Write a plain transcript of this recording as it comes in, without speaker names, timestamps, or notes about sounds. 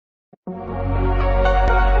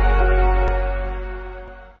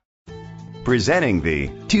Presenting the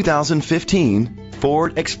 2015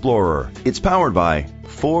 Ford Explorer. It's powered by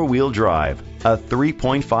four-wheel drive, a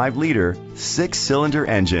 3.5-liter six-cylinder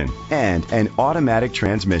engine, and an automatic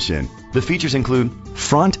transmission. The features include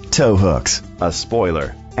front tow hooks, a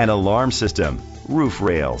spoiler, an alarm system, roof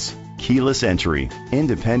rails, keyless entry,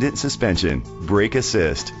 independent suspension, brake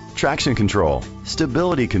assist, traction control,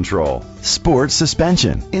 stability control, sports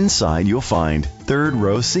suspension. Inside you'll find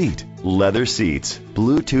third-row seat, leather seats,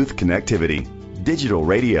 Bluetooth connectivity, digital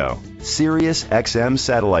radio, Sirius XM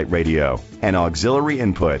satellite radio, and auxiliary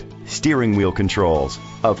input, steering wheel controls,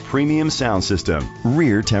 a premium sound system,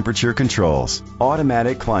 rear temperature controls,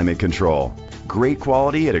 automatic climate control. Great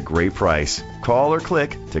quality at a great price. Call or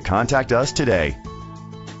click to contact us today.